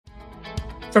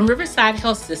From Riverside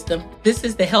Health System, this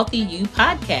is the Healthy You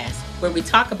podcast, where we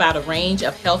talk about a range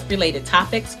of health-related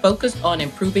topics focused on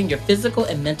improving your physical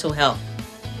and mental health.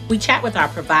 We chat with our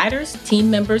providers,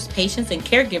 team members, patients, and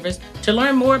caregivers to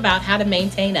learn more about how to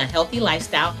maintain a healthy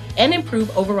lifestyle and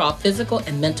improve overall physical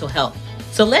and mental health.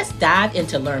 So let's dive in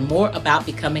to learn more about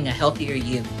becoming a healthier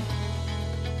you.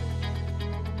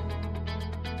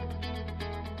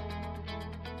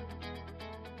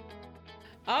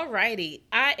 Alrighty,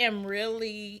 I am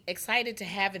really excited to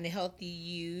have in the Healthy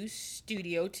You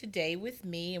studio today with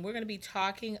me, and we're going to be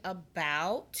talking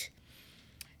about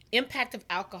impact of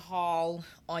alcohol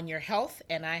on your health.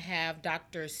 And I have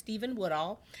Dr. Stephen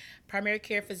Woodall, primary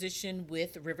care physician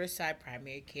with Riverside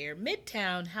Primary Care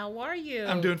Midtown. How are you?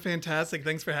 I'm doing fantastic.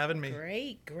 Thanks for having me.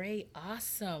 Great,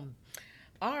 awesome.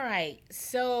 All right,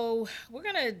 so we're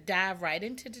going to dive right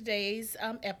into today's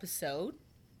episode.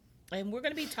 And we're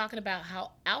going to be talking about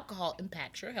how alcohol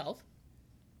impacts your health.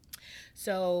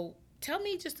 So tell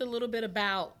me just a little bit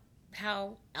about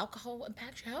how alcohol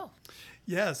impacts your health.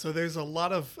 Yeah, so there's a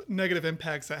lot of negative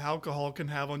impacts that alcohol can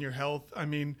have on your health. I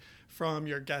mean, from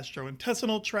your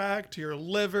gastrointestinal tract to your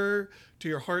liver to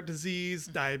your heart disease,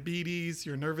 diabetes,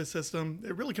 your nervous system.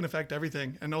 It really can affect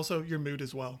everything, and also your mood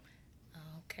as well.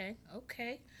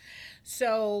 Okay.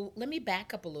 So let me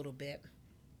back up a little bit.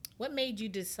 What made you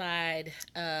decide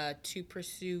to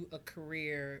pursue a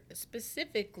career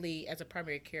specifically as a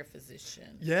primary care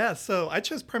physician? Yeah, so I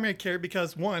chose primary care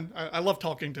because, one, I love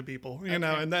talking to people, you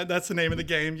know, and that's the name of the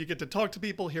game. You get to talk to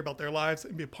people, hear about their lives,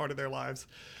 and be a part of their lives.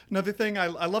 Another thing, I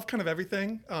love kind of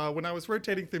everything. When I was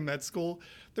rotating through med school,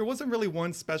 there wasn't really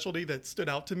one specialty that stood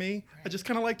out to me. Right. I just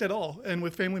kind of liked it all. And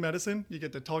with family medicine, you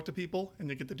get to talk to people, and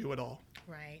you get to do it all.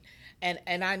 Right.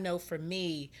 And I know for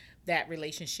me, that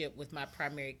relationship with my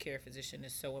primary care physician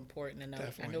is so important. And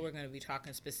I know we're going to be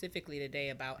talking specifically today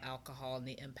about alcohol and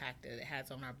the impact that it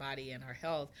has on our body and our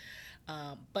health.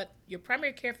 But your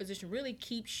primary care physician really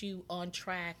keeps you on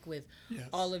track with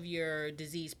all of your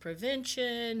disease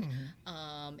prevention,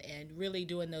 and really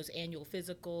doing those annual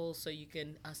physicals so you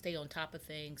can stay on top of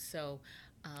things. So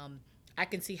I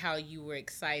can see how you were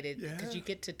excited because you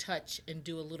get to touch and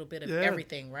do a little bit of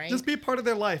everything, right? Just be a part of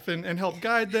their life and help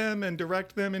guide them and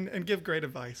direct them and give great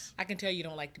advice. I can tell you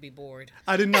don't like to be bored.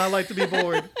 I did not like to be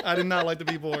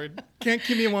bored. Can't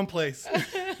keep me in one place.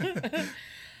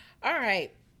 All right.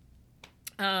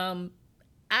 I'm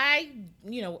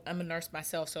a nurse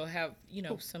myself, so I have,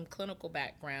 some clinical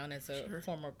background as a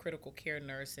former critical care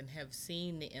nurse and have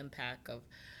seen the impact of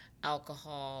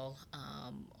alcohol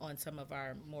on some of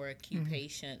our more acute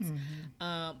patients.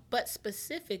 But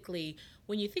specifically,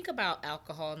 when you think about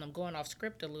alcohol, and I'm going off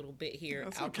script a little bit here,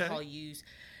 alcohol use,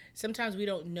 sometimes we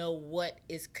don't know what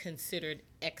is considered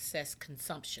excess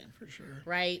consumption. For sure.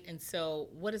 Right? And so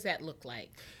what does that look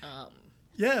like?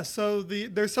 So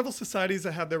there's several societies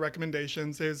that have their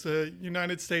recommendations. There's the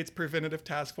United States Preventative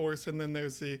Task Force, and then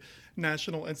there's the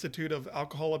National Institute of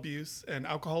Alcohol Abuse and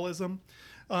Alcoholism.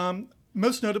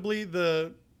 Most notably,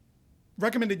 the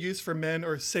recommended use for men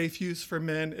or safe use for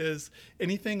men is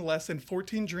anything less than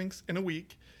 14 drinks in a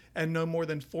week and no more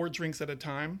than 4 drinks at a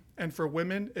time. And for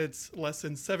women, it's less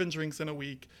than 7 drinks in a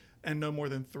week and no more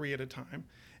than 3 at a time.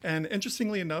 And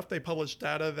interestingly enough, they published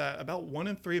data that about 1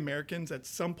 in 3 Americans at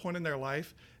some point in their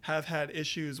life have had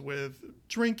issues with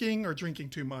drinking or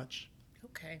drinking too much.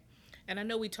 Okay. And I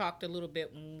know we talked a little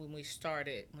bit when we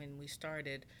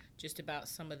started just about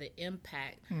some of the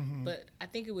impact, but I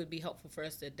think it would be helpful for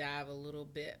us to dive a little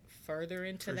bit further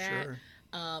into that.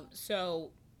 Sure.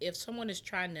 So if someone is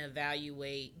trying to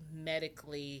evaluate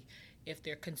medically if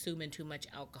they're consuming too much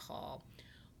alcohol,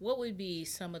 what would be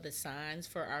some of the signs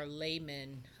for our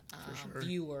layman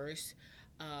viewers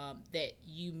that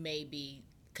you may be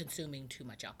consuming too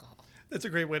much alcohol? That's a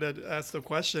great way to ask the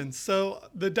question. So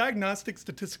the Diagnostic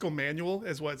Statistical Manual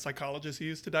is what psychologists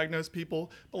use to diagnose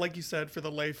people. But like you said, for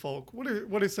the lay folk, what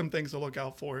are some things to look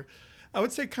out for? I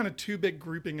would say kind of 2 big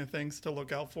grouping of things to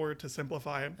look out for to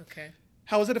simplify it. Okay.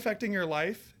 How is it affecting your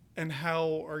life, and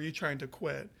how are you trying to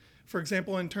quit? For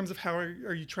example, in terms of how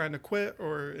are you trying to quit,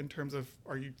 or in terms of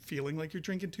are you feeling like you're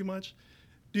drinking too much?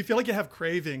 Do you feel like you have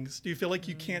cravings? Do you feel like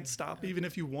you can't stop even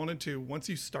if you wanted to? Once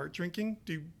you start drinking,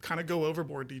 do you kind of go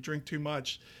overboard? Do you drink too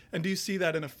much? And do you see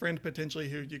that in a friend potentially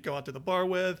who you go out to the bar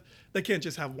with? They can't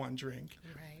just have 1 drink.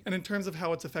 Right. And in terms of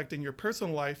how it's affecting your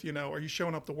personal life, are you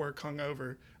showing up to work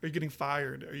hungover? Are you getting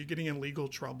fired? Are you getting in legal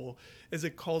trouble? Is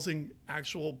it causing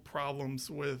actual problems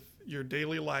with your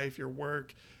daily life, your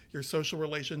work, your social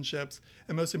relationships?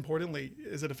 And most importantly,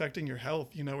 is it affecting your health?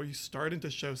 Are you starting to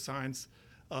show signs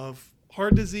of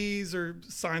heart disease or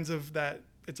signs of that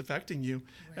it's affecting you?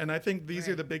 Right. And I think these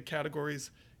are the big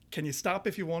categories can you stop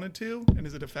if you wanted to? And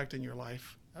is it affecting your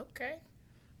life? Okay.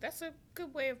 That's a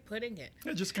good way of putting it.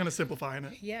 Yeah, just kind of simplifying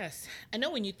it. Yes. I know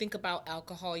when you think about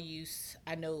alcohol use,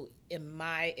 I know in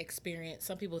my experience,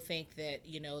 some people think that,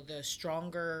 the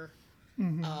stronger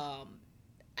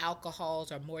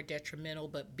alcohols are more detrimental,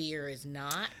 but beer is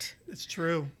not. It's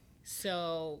true.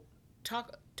 So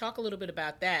talk a little bit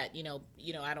I'm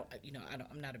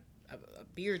not a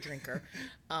beer drinker,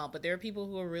 but there are people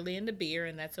who are really into beer,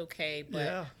 and that's okay. But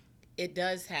yeah. It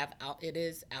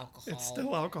is alcohol. It's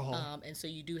still alcohol. And so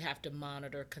you do have to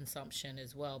monitor consumption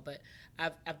as well. But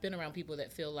I've been around people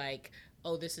that feel like,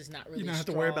 oh, this is not really You don't have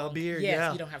strong. to worry about beer. Yes,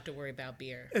 yeah. You don't have to worry about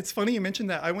beer. It's funny you mentioned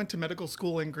that. I went to medical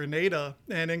school in Grenada,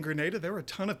 and in Grenada there were a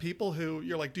ton of people who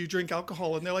you're like, do you drink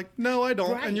alcohol? And they're like, no, I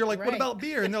don't. Right, and you're like, right. What about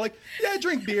beer? And they're like, yeah, I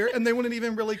drink beer. And they wouldn't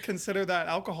even really consider that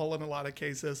alcohol in a lot of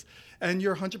cases. And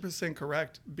you're 100%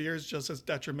 correct. Beer is just as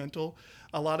detrimental.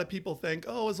 A lot of people think,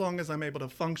 oh, as long as I'm able to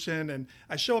function and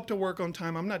I show up to work on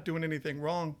time, I'm not doing anything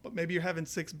wrong. But maybe you're having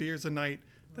 6 beers a night.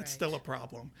 That's still a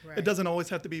problem. Right. It doesn't always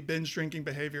have to be binge drinking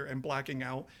behavior and blacking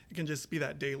out. It can just be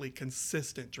that daily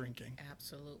consistent drinking.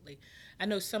 Absolutely. I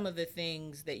know some of the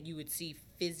things that you would see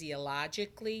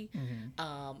physiologically,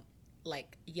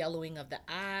 like yellowing of the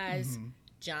eyes,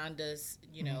 jaundice,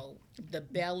 the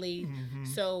belly.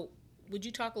 So would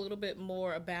you talk a little bit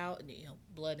more about,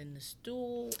 blood in the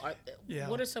stool?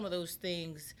 What are some of those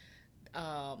things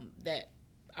that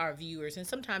our viewers, and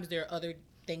sometimes there are other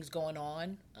things going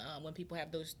on when people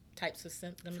have those types of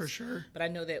symptoms. For sure. But I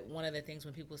know that one of the things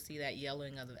when people see that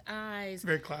yellowing of the eyes,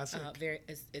 very classic.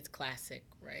 It's classic,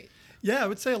 right? Yeah, I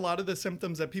would say a lot of the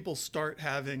symptoms that people start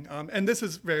having, and this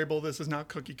is variable, this is not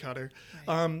cookie cutter,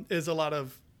 is a lot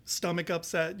of stomach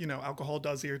upset. Alcohol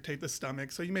does irritate the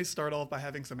stomach. So you may start off by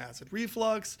having some acid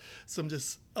reflux, some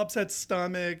just upset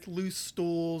stomach, loose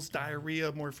stools,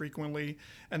 diarrhea more frequently.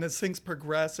 And as things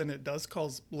progress, and it does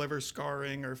cause liver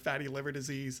scarring or fatty liver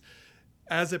disease,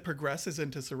 as it progresses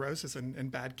into cirrhosis in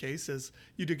bad cases,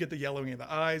 you do get the yellowing of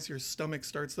the eyes, your stomach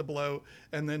starts to bloat,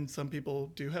 and then some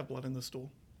people do have blood in the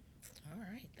stool. All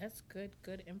right, that's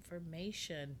good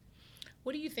information.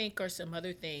 What do you think are some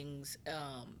other things,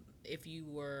 if you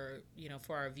were,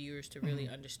 for our viewers to really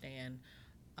understand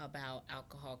about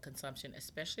alcohol consumption,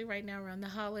 especially right now around the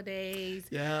holidays?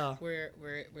 Yeah. We're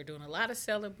doing a lot of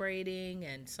celebrating,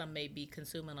 and some may be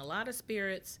consuming a lot of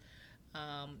spirits.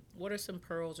 What are some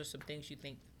pearls or some things you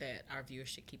think that our viewers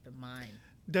should keep in mind?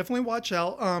 Definitely watch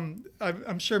out.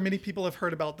 I'm sure many people have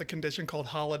heard about the condition called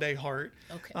holiday heart.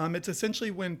 Okay. It's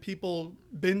essentially when people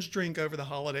binge drink over the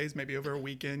holidays, maybe over a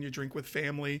weekend, you drink with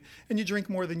family, and you drink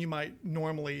more than you might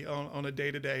normally on a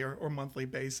day-to-day or monthly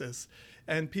basis.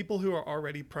 And people who are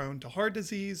already prone to heart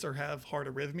disease or have heart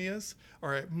arrhythmias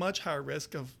are at much higher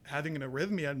risk of having an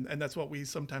arrhythmia, and that's what we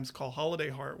sometimes call holiday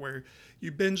heart, where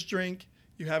you binge drink,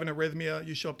 you have an arrhythmia,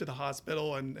 you show up to the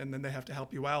hospital, and then they have to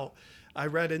help you out. I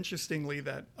read, interestingly,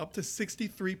 that up to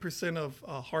 63% of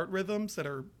heart rhythms that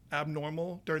are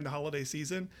abnormal during the holiday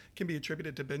season can be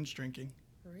attributed to binge drinking.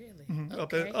 Really?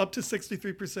 Okay. Up to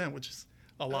 63%, which is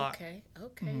a lot. Okay.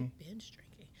 Binge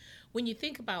drinking. When you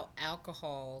think about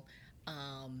alcohol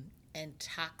and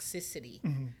toxicity,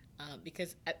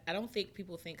 because I don't think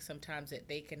people think sometimes that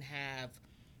they can have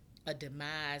a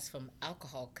demise from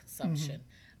alcohol consumption.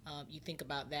 You think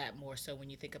about that more so when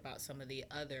you think about some of the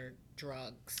other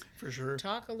drugs. For sure.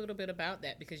 Talk a little bit about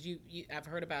that, because I've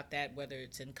heard about that, whether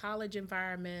it's in college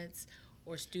environments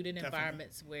or student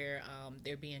environments where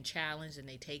they're being challenged and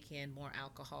they take in more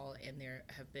alcohol, and there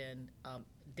have been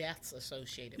deaths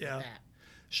associated with that.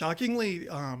 Shockingly,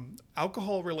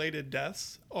 alcohol-related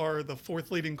deaths are the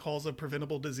 4th leading cause of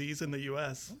preventable disease in the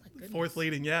U.S. Oh my goodness. 4th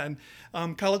leading, yeah.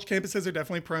 And college campuses are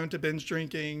definitely prone to binge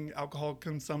drinking, alcohol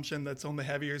consumption that's on the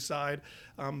heavier side.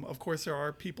 Of course, there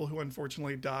are people who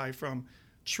unfortunately die from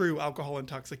true alcohol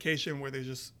intoxication, where there's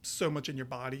just so much in your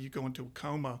body, you go into a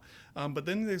coma. But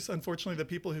then there's unfortunately the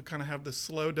people who kind of have the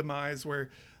slow demise,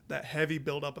 where that heavy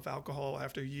buildup of alcohol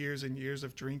after years and years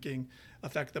of drinking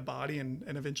affect the body, and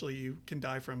eventually you can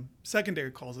die from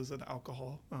secondary causes of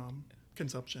alcohol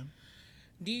consumption.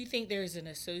 Do you think there's an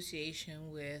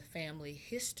association with family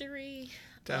history?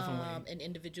 Definitely. And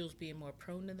individuals being more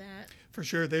prone to that? For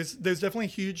sure. There's definitely a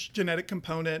huge genetic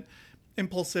component.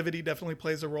 Impulsivity definitely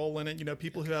plays a role in it.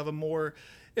 People who have a more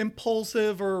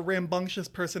impulsive or rambunctious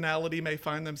personality may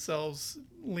find themselves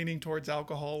leaning towards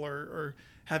alcohol or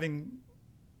having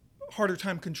harder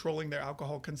time controlling their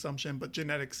alcohol consumption, but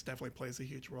genetics definitely plays a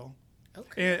huge role.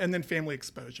 Okay. And then family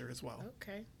exposure as well.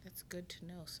 Okay, that's good to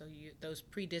know. So those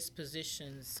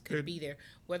predispositions could be there,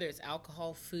 whether it's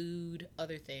alcohol, food,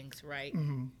 other things, right?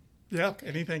 Yeah,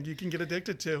 anything you can get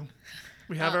addicted to.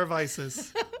 We have our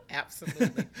vices.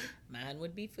 Absolutely. Mine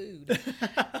would be food.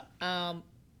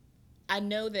 I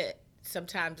know that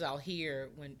sometimes I'll hear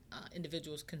when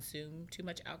individuals consume too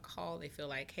much alcohol, they feel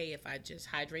like, hey, if I just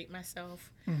hydrate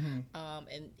myself,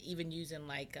 and even using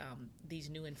like these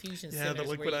new infusion centers the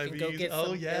liquid where you can IVs. go get Oh,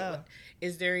 some. yeah.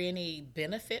 Is there any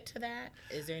benefit to that?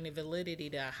 Is there any validity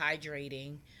to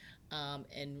hydrating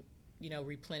and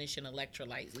replenishing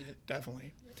electrolytes?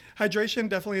 Definitely. Hydration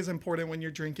definitely is important when you're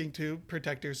drinking to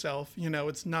protect yourself.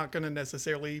 It's not going to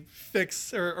necessarily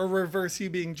fix or reverse you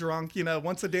being drunk.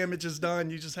 Once the damage is done,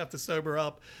 you just have to sober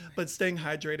up. Right. But staying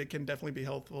hydrated can definitely be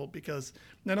helpful because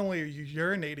not only are you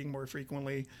urinating more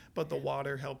frequently, but the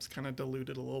water helps kind of dilute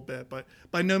it a little bit. But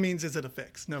by no means is it a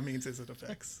fix. No means is it a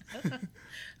fix.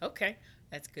 Okay.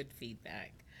 That's good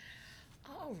feedback.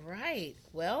 All right.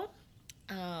 Well,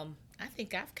 I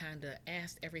think I've kind of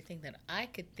asked everything that I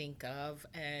could think of,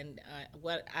 and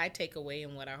what I take away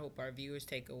and what I hope our viewers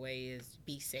take away is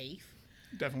be safe.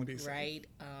 Definitely be safe. Right?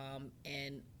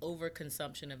 And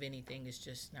overconsumption of anything is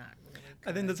just not really good.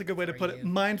 I think that's a good way to put it.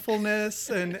 Mindfulness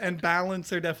and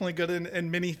balance are definitely good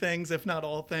in many things, if not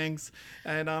all things.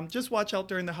 And just watch out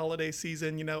during the holiday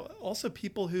season. Also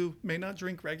people who may not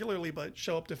drink regularly but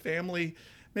show up to family,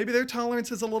 maybe their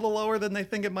tolerance is a little lower than they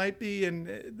think it might be, and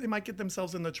they might get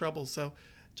themselves into trouble. So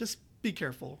just be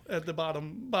careful at the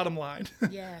bottom line.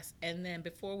 Yes. And then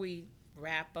before we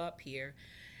wrap up here,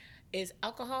 is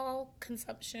alcohol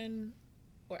consumption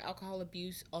or alcohol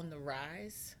abuse on the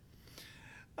rise?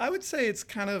 I would say it's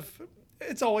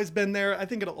always been there. I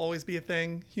think it'll always be a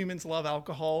thing. Humans love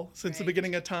alcohol since the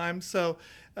beginning of time. So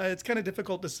it's kind of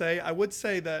difficult to say. I would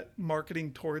say that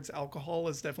marketing towards alcohol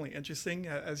is definitely interesting.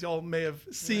 As y'all may have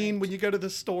seen, when you go to the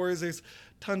stores, there's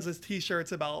tons of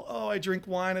T-shirts about, I drink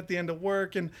wine at the end of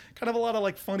work, and kind of a lot of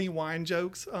like funny wine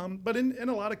jokes. But in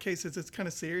a lot of cases, it's kind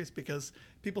of serious because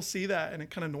people see that and it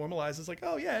kind of normalizes like,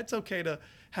 oh yeah, it's okay to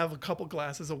have a couple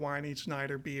glasses of wine each night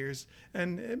or beers.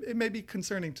 And it may be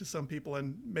concerning to some people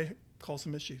and may cause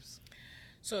some issues.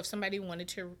 So if somebody wanted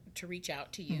to reach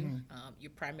out to you, your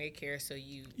primary care, so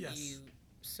you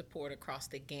support across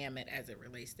the gamut as it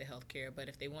relates to healthcare, but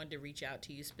if they wanted to reach out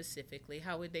to you specifically,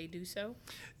 how would they do so?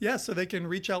 Yeah, so they can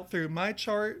reach out through my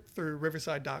chart, through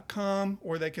riverside.com,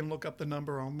 or they can look up the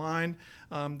number online.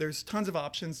 There's tons of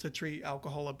options to treat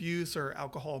alcohol abuse or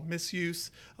alcohol misuse,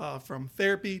 from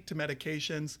therapy to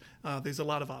medications. There's a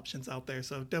lot of options out there,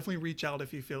 so definitely reach out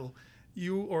if you feel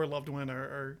you or a loved one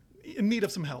are in need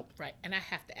of some help. Right, and I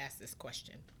have to ask this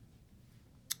question.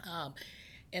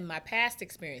 In my past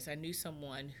experience, I knew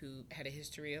someone who had a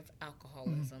history of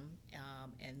alcoholism,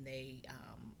 and they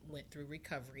went through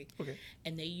recovery. Okay.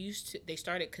 And they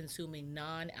started consuming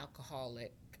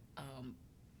non-alcoholic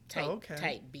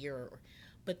type beer,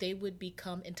 but they would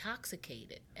become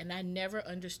intoxicated, and I never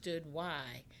understood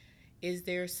why. Is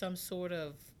there some sort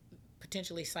of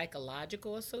potentially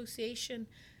psychological association,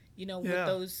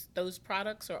 with those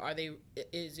products, or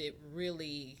is it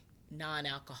really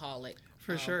non-alcoholic?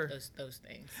 For sure. Those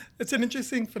things. It's an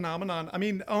interesting phenomenon. I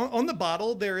mean, on the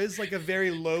bottle, there is like a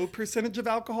very low percentage of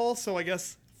alcohol. So I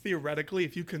guess theoretically,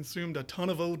 if you consumed a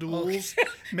ton of O'Doul's,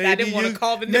 maybe you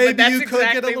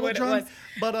could get a little drunk.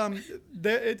 But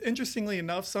interestingly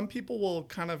enough, some people will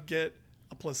kind of get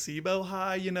a placebo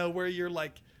high, where you're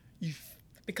like,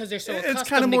 because they're so accustomed to getting it. It's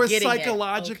kind of more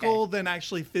psychological than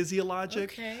actually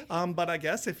physiologic. Okay. But I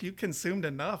guess if you consumed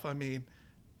enough, I mean,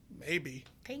 maybe.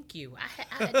 Thank you.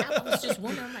 I was just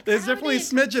wondering. Like, there's definitely a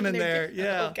smidgen in there.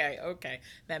 Yeah. Okay.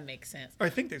 That makes sense. I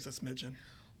think there's a smidgen.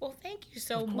 Well, thank you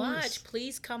so much.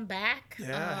 Please come back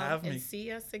have me. And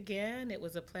see us again. It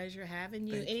was a pleasure having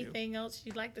you. Anything else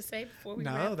you'd like to say before we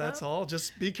wrap up? No, that's all.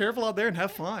 Just be careful out there and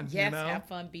have fun. Yes, have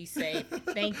fun. Be safe.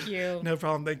 Thank you. No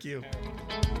problem. Thank you.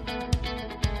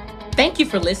 Thank you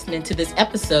for listening to this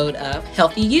episode of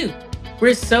Healthy You.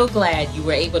 We're so glad you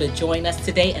were able to join us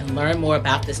today and learn more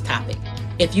about this topic.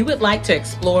 If you would like to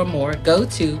explore more, go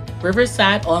to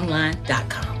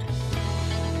riversideonline.com.